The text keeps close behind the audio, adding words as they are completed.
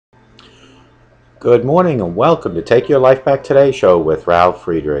Good morning and welcome to Take Your Life Back Today show with Ralf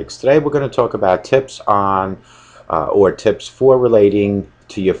Friedrichs. Today we're going to talk about tips on or tips for relating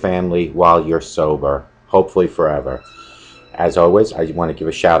to your family while you're sober, hopefully forever. As always, I want to give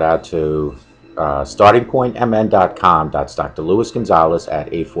a shout out to startingpointmn.com. That's Dr. Luis Gonzalez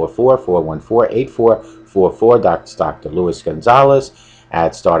at 844-414-8444. That's Dr. Luis Gonzalez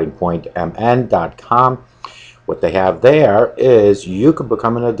at startingpointmn.com. What they have there is you can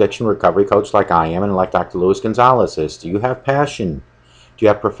become an addiction recovery coach like I am and like Dr. Luis Gonzalez is. Do you have passion? Do you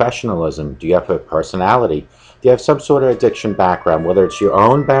have professionalism? Do you have a personality? Do you have some sort of addiction background, whether it's your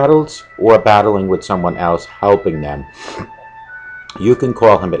own battles or battling with someone else, helping them? You can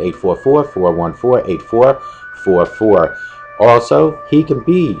call him at 844-414-8444. Also, he can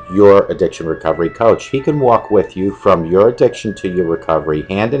be your addiction recovery coach. He can walk with you from your addiction to your recovery,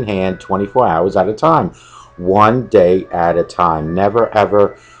 hand in hand, 24 hours at a time. One day at a time, never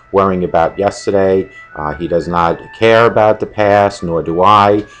ever worrying about yesterday. He does not care about the past, nor do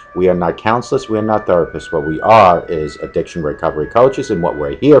I. We are not counselors, we are not therapists. What we are is addiction recovery coaches, and what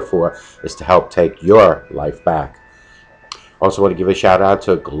we're here for is to help take your life back. Also want to give a shout out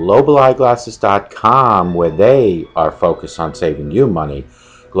to globaleyeglasses.com, where they are focused on saving you money.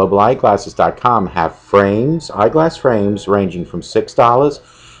 Globaleyeglasses.com have frames, eyeglass frames ranging from $6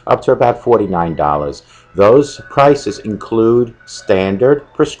 up to about $49. Those prices include standard,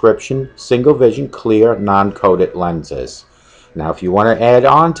 prescription, single vision, clear, non-coated lenses. Now, if you want to add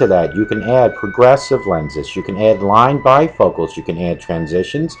on to that, you can add progressive lenses, you can add line bifocals, you can add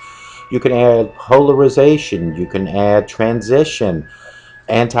transitions, you can add polarization, you can add transition,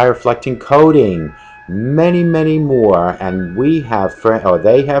 anti-reflecting coating, many more. And we have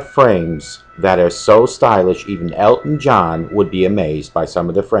they have frames that are so stylish even Elton John would be amazed by some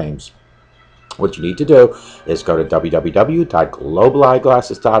of the frames. What you need to do is go to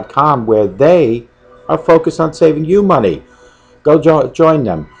www.globaleyeglasses.com, where they are focused on saving you money. Go join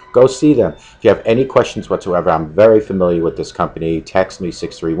them. Go see them. If you have any questions whatsoever, I'm very familiar with this company. Text me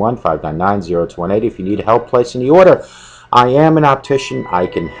 631-599-0218 if you need help placing the order. I am an optician. I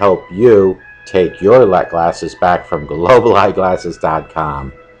can help you take your glasses back from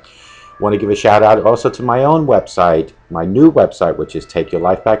globaleyeglasses.com. Want to give a shout out also to my own website, my new website, which is Take Your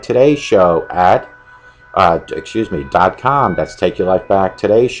Life Back Today Show at .com. That's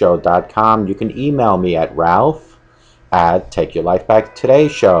takeyourlifebacktodayShow.com. You can email me at Ralf at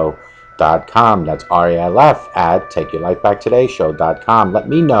takeyourlifebacktodayShow.com. That's RALF at takeyourlifebacktodayShow.com. Let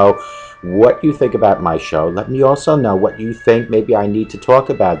me know what you think about my show. Let me also know what you think maybe I need to talk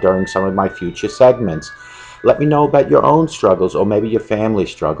about during some of my future segments. Let me know about your own struggles or maybe your family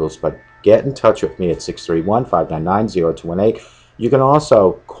struggles, but get in touch with me at 631-599-0218. You can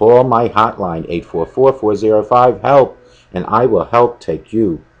also call my hotline, 844-405-HELP, and I will help take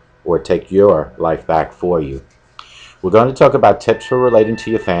you or take your life back for you. We're going to talk about tips for relating to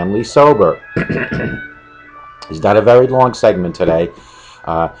your family sober. It's not a very long segment today.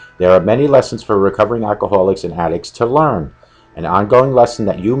 There are many lessons for recovering alcoholics and addicts to learn. An ongoing lesson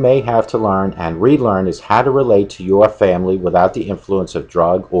that you may have to learn and relearn is how to relate to your family without the influence of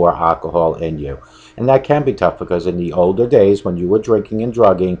drug or alcohol in you. And that can be tough because in the older days when you were drinking and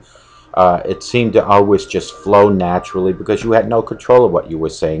drugging, it seemed to always just flow naturally because you had no control of what you were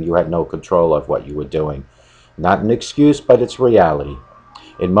saying. You had no control of what you were doing. Not an excuse, but it's reality.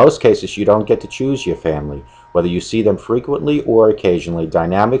 In most cases, you don't get to choose your family. Whether you see them frequently or occasionally,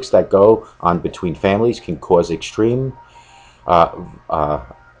 dynamics that go on between families can cause extreme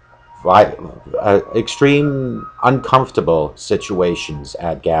uncomfortable situations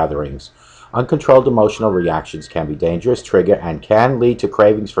at gatherings. Uncontrolled emotional reactions can be dangerous, trigger, and can lead to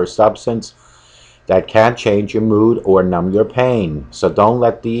cravings for a substance that can change your mood or numb your pain. So don't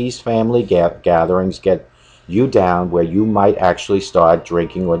let these family gatherings get you down where you might actually start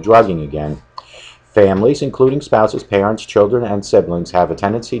drinking or drugging again. Families, including spouses, parents, children, and siblings, have a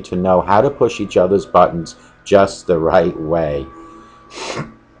tendency to know how to push each other's buttons just the right way.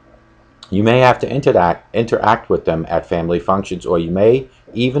 You may have to interact with them at family functions, or you may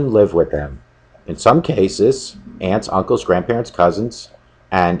even live with them. In some cases, aunts, uncles, grandparents, cousins,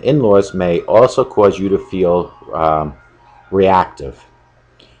 and in-laws may also cause you to feel reactive.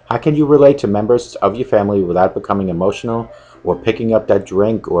 How can you relate to members of your family without becoming emotional or picking up that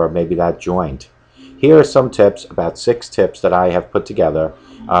drink or maybe that joint? Here are some tips, about 6 tips that I have put together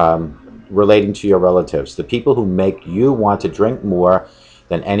relating to your relatives, the people who make you want to drink more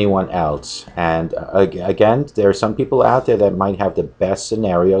than anyone else. And again, there are some people out there that might have the best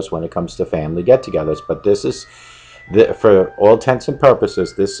scenarios when it comes to family get-togethers, but this is, for all intents and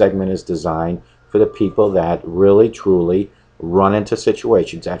purposes, this segment is designed for the people that really, truly run into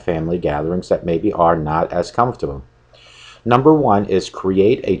situations at family gatherings that maybe are not as comfortable. Number one is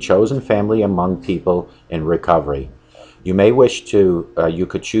create a chosen family among people in recovery. You may wish to, you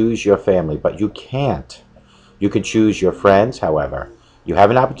could choose your family, but you can't. You can choose your friends, however. You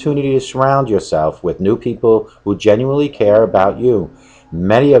have an opportunity to surround yourself with new people who genuinely care about you.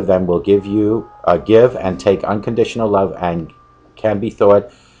 Many of them will give and take unconditional love and can be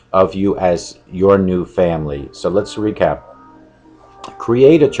thought of you as your new family. So let's recap.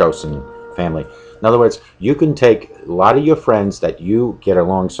 Create a chosen family. In other words, you can take a lot of your friends that you get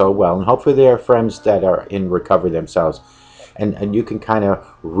along so well, and hopefully they're friends that are in recovery themselves, and you can kind of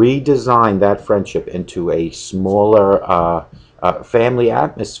redesign that friendship into a smaller family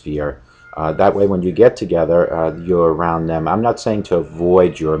atmosphere. That way, when you get together, you're around them. I'm not saying to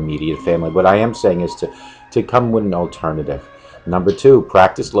avoid your immediate family. What I am saying is to come with an alternative. Number two,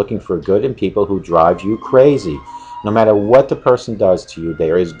 practice looking for good in people who drive you crazy. No matter what the person does to you,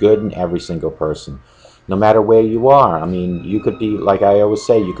 there is good in every single person. No matter where you are. I mean, you could be, like I always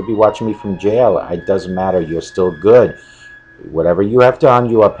say, you could be watching me from jail. It doesn't matter. You're still good. Whatever you have done,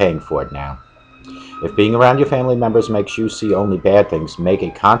 you are paying for it now. If being around your family members makes you see only bad things, make a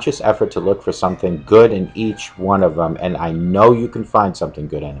conscious effort to look for something good in each one of them, and I know you can find something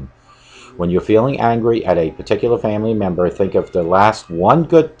good in them. When you're feeling angry at a particular family member, think of the last one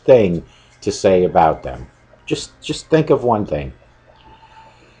good thing to say about them. Just think of one thing.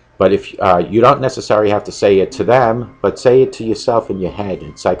 But if you don't necessarily have to say it to them, but say it to yourself in your head,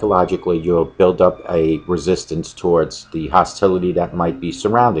 and psychologically you'll build up a resistance towards the hostility that might be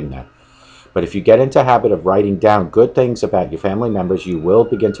surrounding that. But if you get into a habit of writing down good things about your family members, you will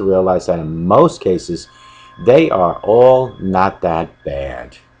begin to realize that in most cases, they are all not that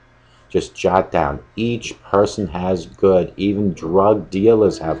bad. Just jot down, each person has good. Even drug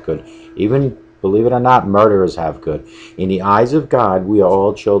dealers have good. Even, believe it or not, murderers have good. In the eyes of God, we are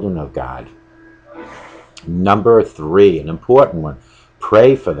all children of God. Number three, an important one,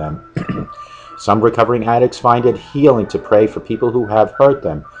 pray for them. Some recovering addicts find it healing to pray for people who have hurt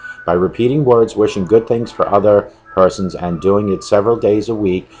them. By repeating words, wishing good things for other persons, and doing it several days a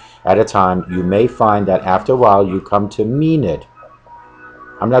week at a time, you may find that after a while you come to mean it.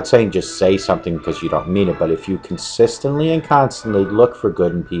 I'm not saying just say something because you don't mean it, but if you consistently and constantly look for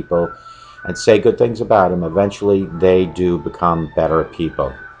good in people and say good things about them, eventually they do become better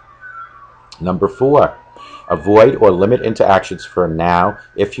people. Number four, avoid or limit interactions for now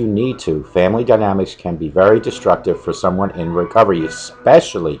if you need to. Family dynamics can be very destructive for someone in recovery,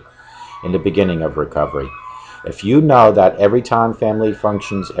 especially in the beginning of recovery. If you know that every time family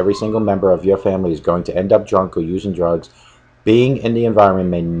functions, every single member of your family is going to end up drunk or using drugs, being in the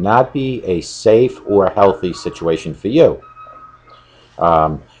environment may not be a safe or healthy situation for you.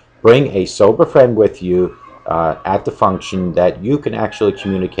 Bring a sober friend with you at the function that you can actually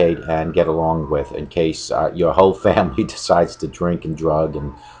communicate and get along with in case your whole family decides to drink and drug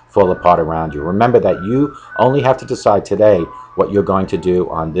and fall apart around you. Remember that you only have to decide today what you're going to do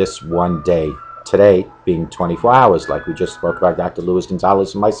on this one day. Today being 24 hours, like we just spoke about Dr. Luis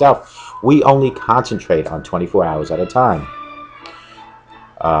Gonzalez and myself. We only concentrate on 24 hours at a time.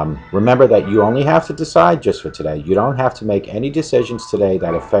 Remember that you only have to decide just for today. You don't have to make any decisions today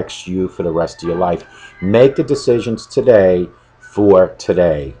that affects you for the rest of your life. Make the decisions today for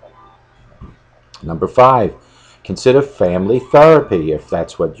today. Number five, consider family therapy if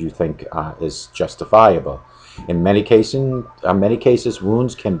that's what you think is justifiable. In many cases,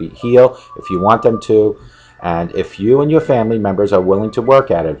 wounds can be healed if you want them to, and if you and your family members are willing to work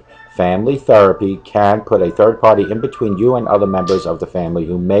at it. Family therapy can put a third party in between you and other members of the family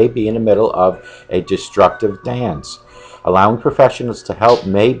who may be in the middle of a destructive dance. Allowing professionals to help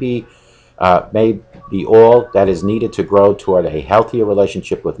may be all that is needed to grow toward a healthier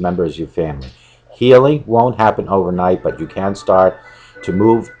relationship with members of your family. Healing won't happen overnight, but you can start to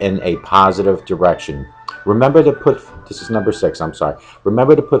move in a positive direction. Remember to put, this is number 6, I'm sorry.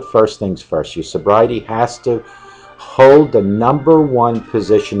 Remember to put first things first. Your sobriety has to hold the number one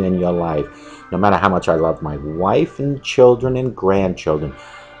position in your life. No matter how much I love my wife and children and grandchildren,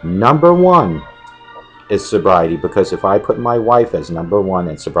 number one is sobriety, because if I put my wife as number one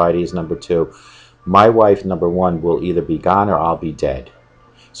and sobriety is number two, my wife, number one, will either be gone or I'll be dead.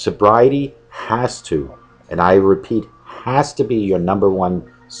 Sobriety has to, and I repeat, has to be your number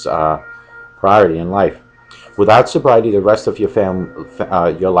one priority in life. Without sobriety, the rest of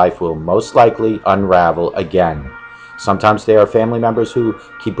your life will most likely unravel again. Sometimes there are family members who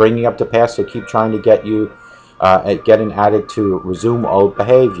keep bringing up the past, so keep trying to get an addict to resume old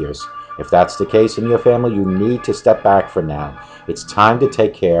behaviors. If that's the case in your family, you need to step back for now. It's time to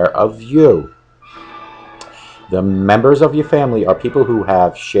take care of you. The members of your family are people who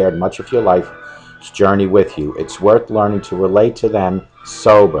have shared much of your life's journey with you. It's worth learning to relate to them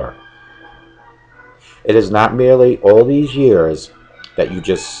sober. It is not merely all these years that you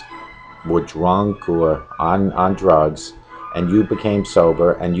just were drunk or on drugs and you became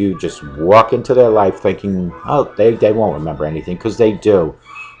sober and you just walk into their life thinking, oh, they won't remember anything, because they do.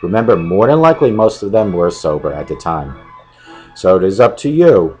 Remember, more than likely, most of them were sober at the time. So it is up to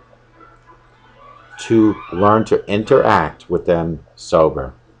you to learn to interact with them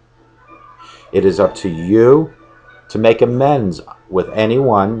sober. It is up to you to make amends with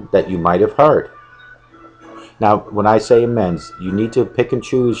anyone that you might have hurt. Now, when I say amends, you need to pick and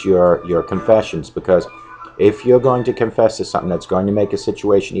choose your confessions, because if you're going to confess to something that's going to make a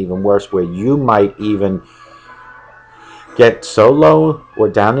situation even worse, where you might even get so low or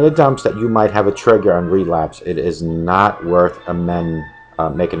down in the dumps that you might have a trigger and relapse, it is not worth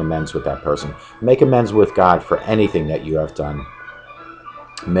making amends with that person. Make amends with God for anything that you have done.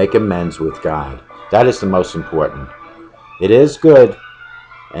 Make amends with God. That is the most important. It is good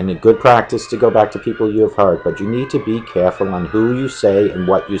and a good practice to go back to people you have hurt, but you need to be careful on who you say and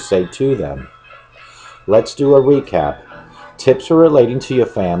what you say to them. Let's do a recap. Tips for relating to your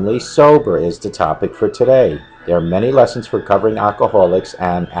family sober is the topic for today. There are many lessons for recovering alcoholics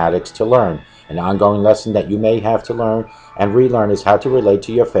and addicts to learn. An ongoing lesson that you may have to learn and relearn is how to relate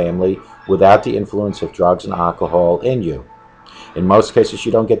to your family without the influence of drugs and alcohol in you. In most cases,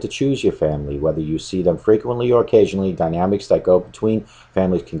 you don't get to choose your family. Whether you see them frequently or occasionally, dynamics that go between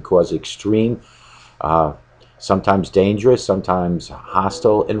families can cause extreme, sometimes dangerous, sometimes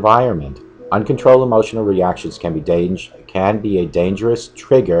hostile environment. Uncontrolled emotional reactions can be a dangerous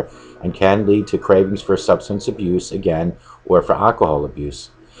trigger and can lead to cravings for substance abuse again, or for alcohol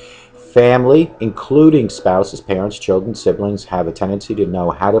abuse. Family, including spouses, parents, children, siblings, have a tendency to know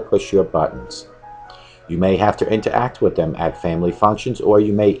how to push your buttons. You may have to interact with them at family functions, or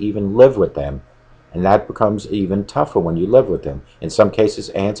you may even live with them. And that becomes even tougher when you live with them. In some cases,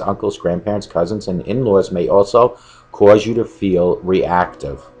 aunts, uncles, grandparents, cousins, and in-laws may also cause you to feel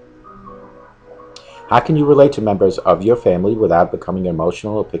reactive. How can you relate to members of your family without becoming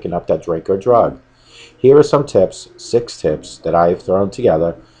emotional or picking up that drink or drug? Here are some tips, 6 tips that I have thrown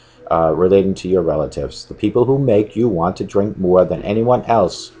together relating to your relatives. The people who make you want to drink more than anyone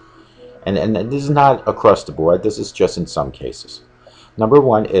else. And this is not across the board, this is just in some cases. Number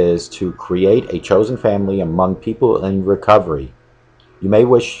 1 is to create a chosen family among people in recovery. You may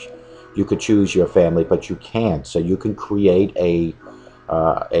wish you could choose your family, but you can't. So you can create a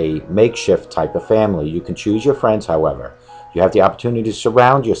makeshift type of family. You can choose your friends, however. You have the opportunity to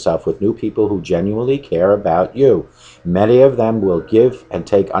surround yourself with new people who genuinely care about you. Many of them will give and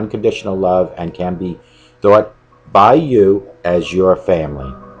take unconditional love and can be thought by you as your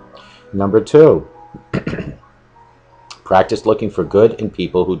family. Number 2, practice looking for good in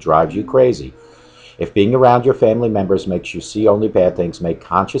people who drive you crazy. If being around your family members makes you see only bad things, make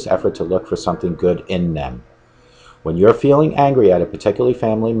conscious effort to look for something good in them. When you're feeling angry at a particular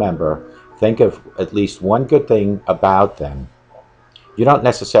family member, think of at least one good thing about them. You don't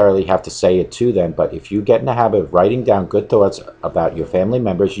necessarily have to say it to them, but if you get in the habit of writing down good thoughts about your family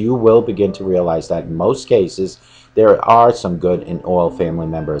members, you will begin to realize that in most cases, there are some good in all family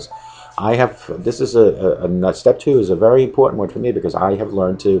members. This is step 2 is a very important one for me, because I have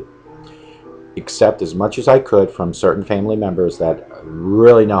learned to accept as much as I could from certain family members that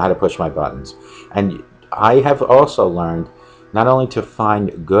really know how to push my buttons. And I have also learned not only to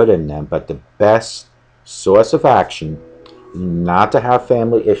find good in them, but the best source of action not to have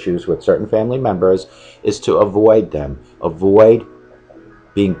family issues with certain family members is to avoid them. Avoid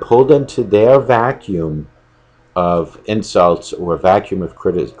being pulled into their vacuum of insults or vacuum of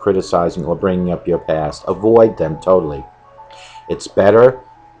criticizing or bringing up your past. Avoid them totally. It's better,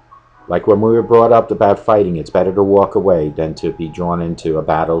 like when we were brought up about fighting, it's better to walk away than to be drawn into a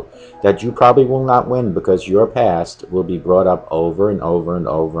battle that you probably will not win, because your past will be brought up over and over and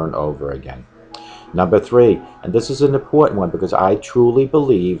over and over again. Number 3, and this is an important one, because I truly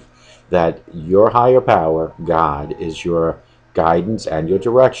believe that your higher power, God, is your guidance and your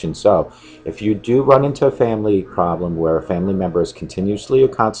direction. So if you do run into a family problem where a family member is continuously or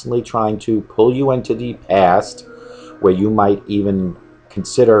constantly trying to pull you into the past, where you might even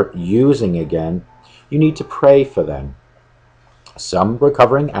consider using again, you need to pray for them. Some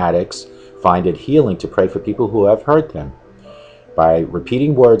recovering addicts find it healing to pray for people who have hurt them. By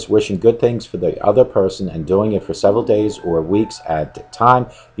repeating words, wishing good things for the other person, and doing it for several days or weeks at a time,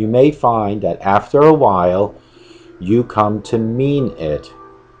 you may find that after a while, you come to mean it.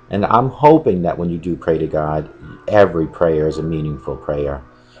 And I'm hoping that when you do pray to God, every prayer is a meaningful prayer.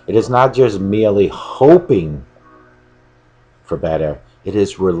 It is not just merely hoping for better. It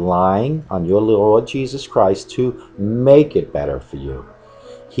is relying on your Lord Jesus Christ to make it better for you.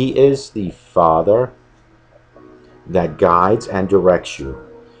 He is the Father that guides and directs you.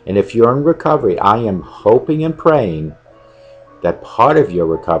 And if you're in recovery, I am hoping and praying that part of your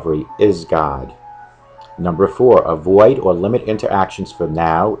recovery is God. Number 4, avoid or limit interactions for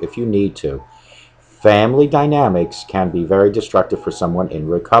now if you need to. Family dynamics can be very destructive for someone in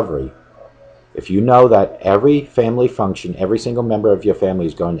recovery. If you know that every family function, every single member of your family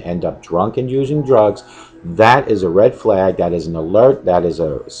is going to end up drunk and using drugs, that is a red flag, that is an alert, that is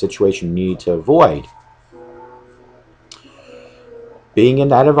a situation you need to avoid. Being in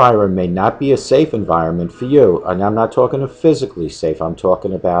that environment may not be a safe environment for you. And I'm not talking of physically safe, I'm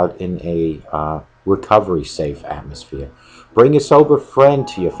talking about in a recovery safe atmosphere. Bring a sober friend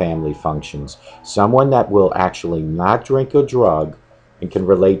to your family functions, someone that will actually not drink or drug and can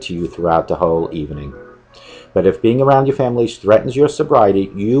relate to you throughout the whole evening. But if being around your family threatens your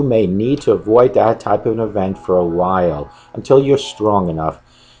sobriety, you may need to avoid that type of an event for a while until you're strong enough.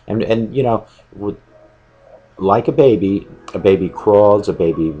 And you know, like a baby crawls, a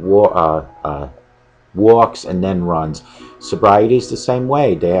baby walks and then runs. Sobriety is the same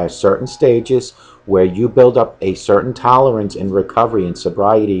way. There are certain stages where you build up a certain tolerance in recovery and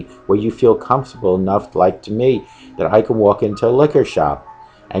sobriety where you feel comfortable enough, like to me, that I can walk into a liquor shop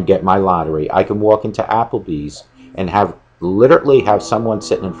and get my lottery. I can walk into Applebee's and literally have someone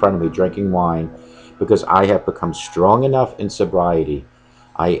sitting in front of me drinking wine because I have become strong enough in sobriety.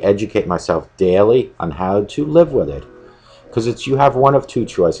 I educate myself daily on how to live with it. Because you have one of two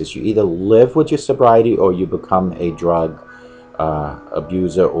choices. You either live with your sobriety or you become a drug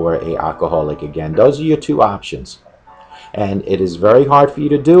abuser or a alcoholic again. Those are your two options. And it is very hard for you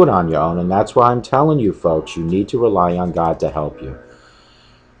to do it on your own. And that's why I'm telling you folks, you need to rely on God to help you.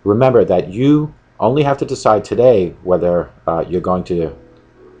 Remember that you only have to decide today whether you're going to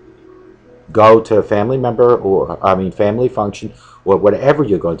go to a family member or, family function or whatever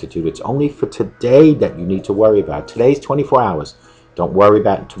you're going to do. It's only for today that you need to worry about. Today's 24 hours. Don't worry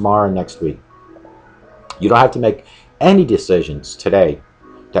about it tomorrow or next week. You don't have to make any decisions today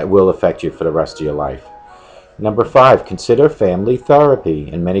that will affect you for the rest of your life. Number 5, consider family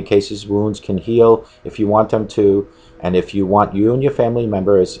therapy. In many cases, wounds can heal if you want them to. And if you want you and your family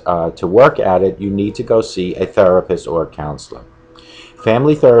members to work at it, you need to go see a therapist or a counselor.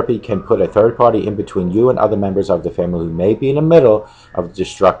 Family therapy can put a third party in between you and other members of the family who may be in the middle of a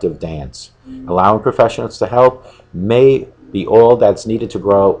destructive dance. Allowing professionals to help may be all that's needed to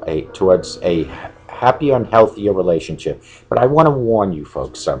grow towards a happier and healthier relationship. But I want to warn you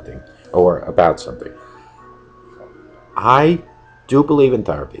folks about something. I do believe in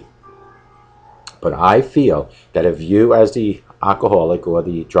therapy, but I feel that if you, as the alcoholic or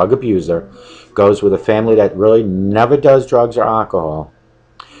the drug abuser, goes with a family that really never does drugs or alcohol,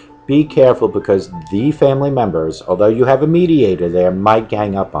 be careful, because the family members, although you have a mediator there, might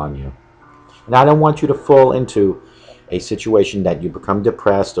gang up on you. And I don't want you to fall into a situation that you become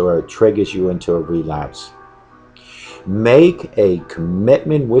depressed or it triggers you into a relapse. Make a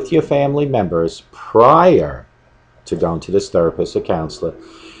commitment with your family members prior to going to this therapist or counselor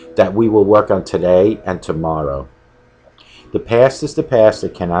that we will work on today and tomorrow. The past is the past.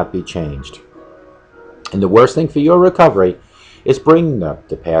 It cannot be changed. And the worst thing for your recovery is bringing up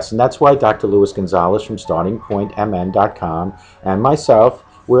the past. And that's why Dr. Luis Gonzalez from StartingPointMN.com and myself,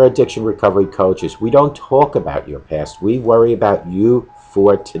 we're addiction recovery coaches. We don't talk about your past. We worry about you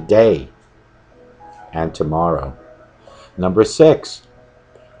for today and tomorrow. Number 6,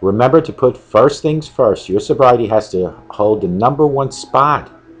 remember to put first things first. Your sobriety has to hold the number 1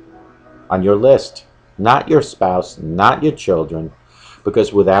 spot on your list. Not your spouse, not your children.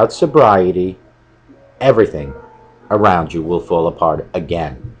 Because without sobriety, everything around you will fall apart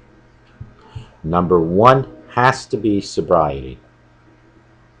again. Number 1 has to be sobriety.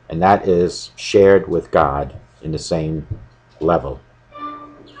 And that is shared with God in the same level.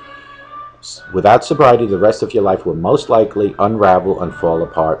 Without sobriety, the rest of your life will most likely unravel and fall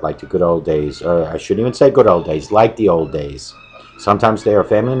apart like the good old days. I shouldn't even say good old days, like the old days. Sometimes there are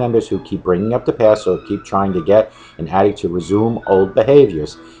family members who keep bringing up the past or keep trying to get an addict to resume old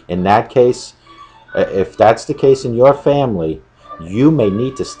behaviors. In that case, if that's the case in your family, you may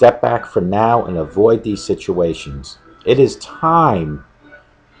need to step back for now and avoid these situations. It is time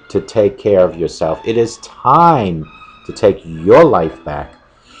to take care of yourself. It is time to take your life back.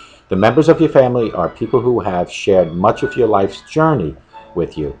 The members of your family are people who have shared much of your life's journey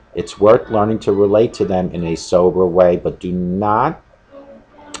with you. It's worth learning to relate to them in a sober way, but do not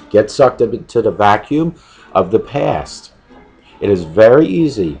get sucked into the vacuum of the past. It is very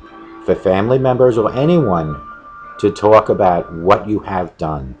easy for family members or anyone to talk about what you have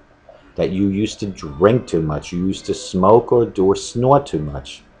done, that you used to drink too much, you used to smoke or snort too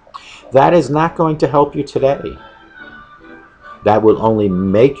much. That is not going to help you today. That will only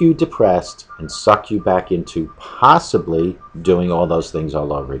make you depressed and suck you back into possibly doing all those things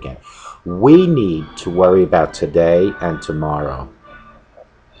all over again. We need to worry about today and tomorrow.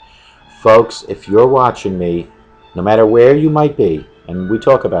 Folks, if you're watching me, no matter where you might be, and we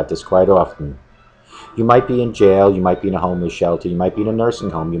talk about this quite often, you might be in jail, you might be in a homeless shelter, you might be in a nursing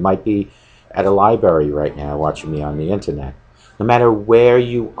home, you might be at a library right now watching me on the internet. No matter where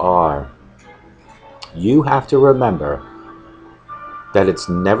you are, you have to remember that it's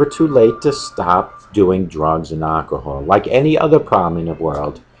never too late to stop doing drugs and alcohol. Like any other problem in the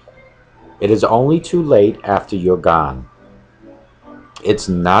world, it is only too late after you're gone. It's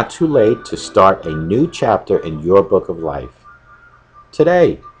not too late to start a new chapter in your book of life.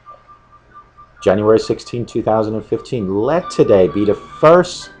 Today, January 16, 2015, let today be the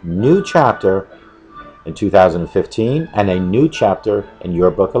first new chapter in 2015 and a new chapter in your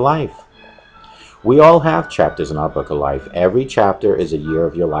book of life. We all have chapters in our book of life. Every chapter is a year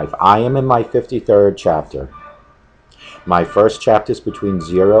of your life. I am in my 53rd chapter. My first chapters between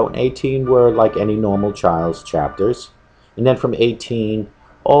 0 and 18 were like any normal child's chapters. And then from 18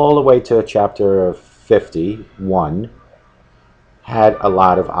 all the way to chapter 51 had a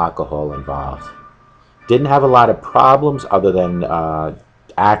lot of alcohol involved. Didn't have a lot of problems other than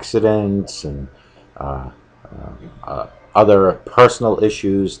accidents and other personal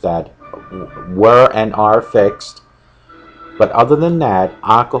issues that were and are fixed. But other than that,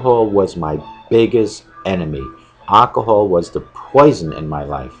 alcohol was my biggest enemy. Alcohol was the poison in my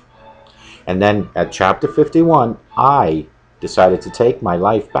life. And then at chapter 51, I decided to take my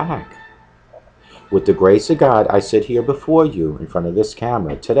life back. With the grace of God, I sit here before you in front of this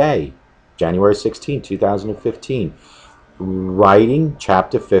camera today, January 16, 2015, writing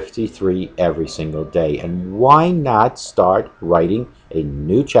chapter 53 every single day. And why not start writing a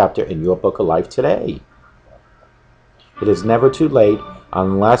new chapter in your book of life today? It is never too late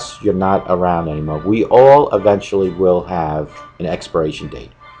unless you're not around anymore. We all eventually will have an expiration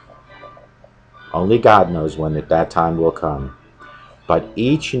date. Only God knows when that time will come. But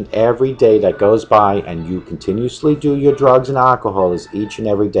each and every day that goes by and you continuously do your drugs and alcohol is each and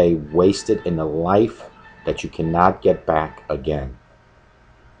every day wasted in a life that you cannot get back again.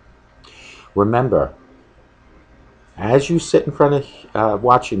 Remember, as you sit in front of,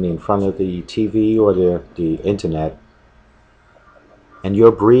 watching me in front of the TV or the internet, and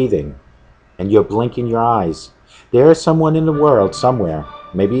you're breathing, and you're blinking your eyes, there is someone in the world somewhere,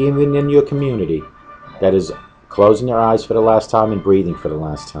 maybe even in your community, that is closing their eyes for the last time and breathing for the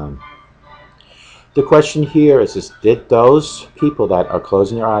last time. The question here is did those people that are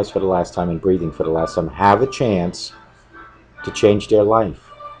closing their eyes for the last time and breathing for the last time have a chance to change their life?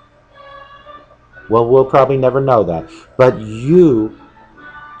 Well, we'll probably never know that. But you,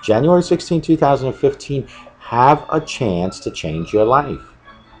 January 16, 2015, have a chance to change your life.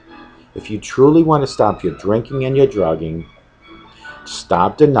 If you truly want to stop your drinking and your drugging,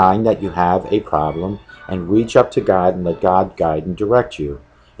 stop denying that you have a problem, and reach up to God and let God guide and direct you.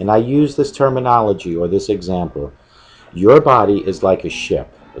 And I use this terminology or this example. Your body is like a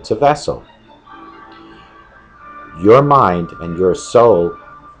ship. It's a vessel. Your mind and your soul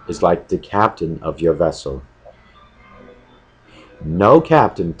is like the captain of your vessel. No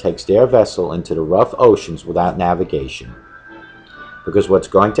captain takes their vessel into the rough oceans without navigation. Because what's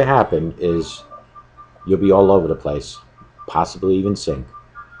going to happen is you'll be all over the place, possibly even sink.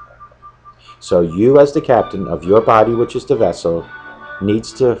 So you, as the captain of your body, which is the vessel,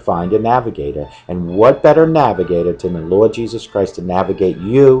 needs to find a navigator. And what better navigator than the Lord Jesus Christ to navigate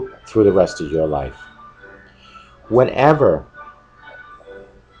you through the rest of your life? Whenever,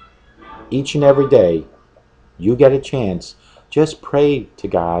 each and every day, you get a chance, just pray to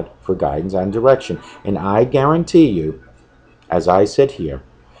God for guidance and direction. And I guarantee you, as I sit here,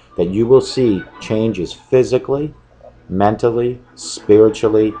 that you will see changes physically, mentally,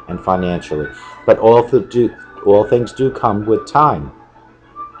 spiritually, and financially. But all things do come with time.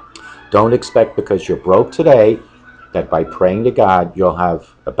 Don't expect because you're broke today that by praying to God you'll have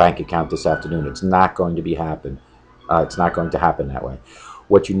a bank account this afternoon. It's not going to happen. It's not going to happen that way.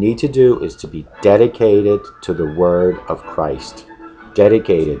 What you need to do is to be dedicated to the Word of Christ,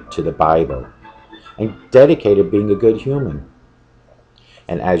 dedicated to the Bible, and dedicated being a good human.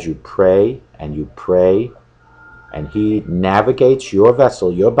 And as you pray, and He navigates your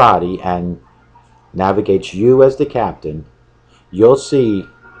vessel, your body, and navigates you as the captain, you'll see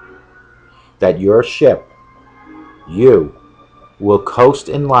that your ship, you, will coast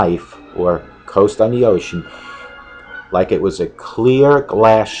in life, or coast on the ocean, like it was a clear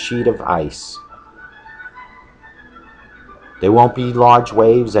glass sheet of ice. There won't be large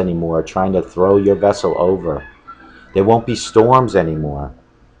waves anymore trying to throw your vessel over. There won't be storms anymore.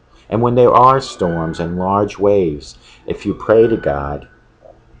 And when there are storms and large waves, if you pray to God,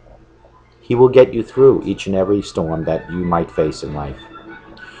 He will get you through each and every storm that you might face in life.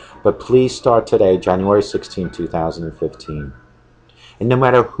 But please start today, January 16, 2015. And no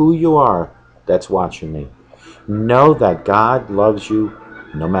matter who you are that's watching me, know that God loves you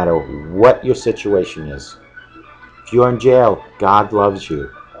no matter what your situation is. If you're in jail, God loves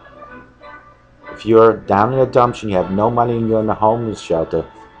you. If you're down in a dumps and you have no money and you're in a homeless shelter,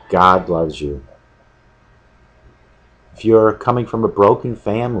 God loves you. If you're coming from a broken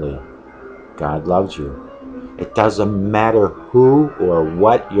family, God loves you. It doesn't matter who or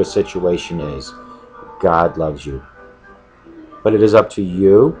what your situation is. God loves you. But it is up to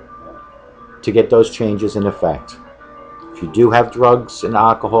you to get those changes in effect. If you do have drugs and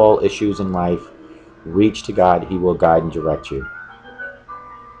alcohol issues in life, reach to God. He will guide and direct you.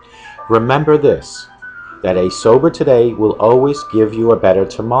 Remember this, that a sober today will always give you a better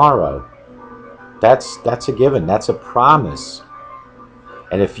tomorrow. That's a given. That's a promise.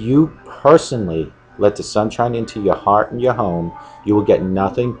 And if you personally let the sunshine into your heart and your home, you will get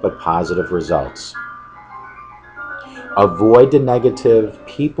nothing but positive results. Avoid the negative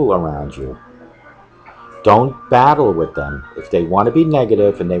people around you. Don't battle with them. If they want to be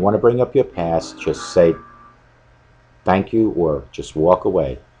negative and they want to bring up your past, just say thank you or just walk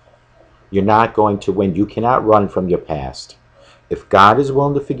away. You're not going to win. You cannot run from your past. If God is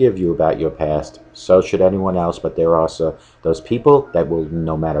willing to forgive you about your past, so should anyone else. But there are also those people that will,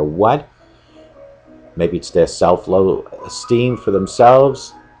 no matter what, maybe it's their self-low esteem for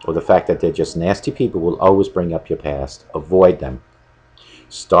themselves or the fact that they're just nasty people, will always bring up your past. Avoid them.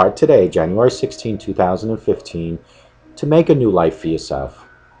 Start today, January 16, 2015, to make a new life for yourself.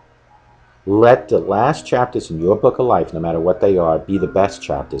 Let the last chapters in your book of life, no matter what they are, be the best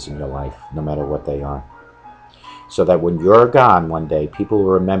chapters in your life, no matter what they are. So that when you're gone one day, people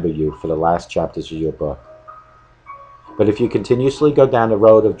will remember you for the last chapters of your book. But if you continuously go down the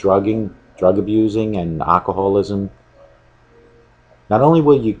road of drug abusing, and alcoholism, not only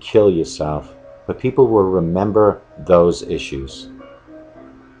will you kill yourself, but people will remember those issues.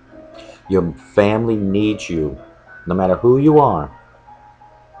 Your family needs you, no matter who you are.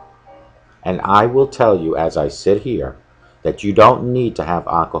 And I will tell you, as I sit here, that you don't need to have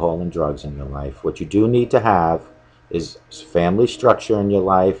alcohol and drugs in your life. What you do need to have is family structure in your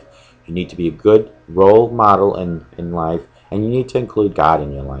life. You need to be a good role model in life, and you need to include God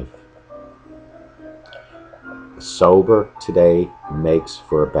in your life. Sober today makes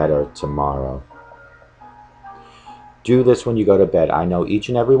for a better tomorrow. Do this when you go to bed. I know each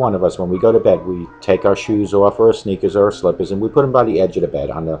and every one of us, when we go to bed, we take our shoes off, or our sneakers, or our slippers, and we put them by the edge of the bed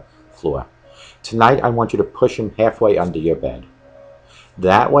on the floor. Tonight, I want you to push them halfway under your bed.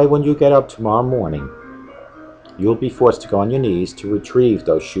 That way, when you get up tomorrow morning, you'll be forced to go on your knees to retrieve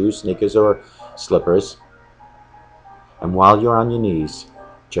those shoes, sneakers, or slippers. And while you're on your knees,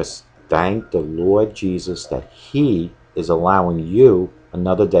 just thank the Lord Jesus that He is allowing you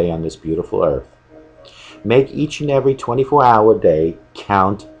another day on this beautiful earth. Make each and every 24-hour day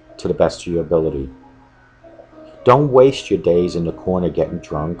count to the best of your ability. Don't waste your days in the corner getting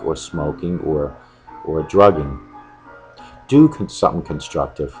drunk or smoking or drugging. Do something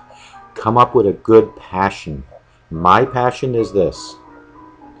constructive. Come up with a good passion. My passion is this.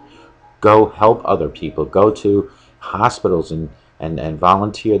 Go help other people. Go to hospitals and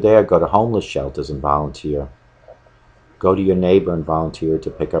volunteer there. Go to homeless shelters and volunteer. Go to your neighbor and volunteer to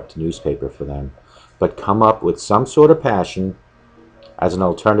pick up the newspaper for them. But come up with some sort of passion as an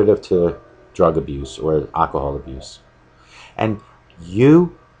alternative to drug abuse or alcohol abuse. And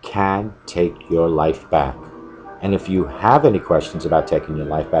you can take your life back. And if you have any questions about taking your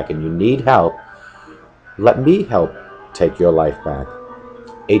life back and you need help, let me help take your life back.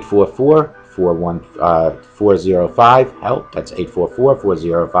 844-405-HELP. That's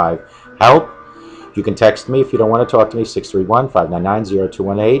 844-405-HELP. You can text me if you don't want to talk to me,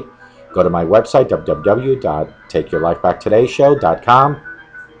 631-599-0218. Go to my website, www.takeyourlifebacktodayShow.com.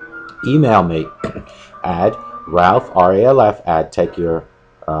 Email me at Ralf, R-A-L-F, at Take Your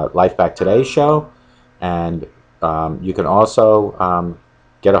Life Back Today Show. And you can also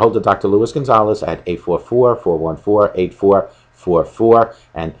get a hold of Dr. Luis Gonzalez at 844-414-8444.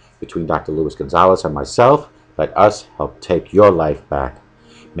 And between Dr. Luis Gonzalez and myself, let us help take your life back.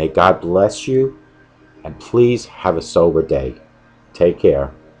 May God bless you, and please have a sober day. Take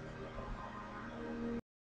care.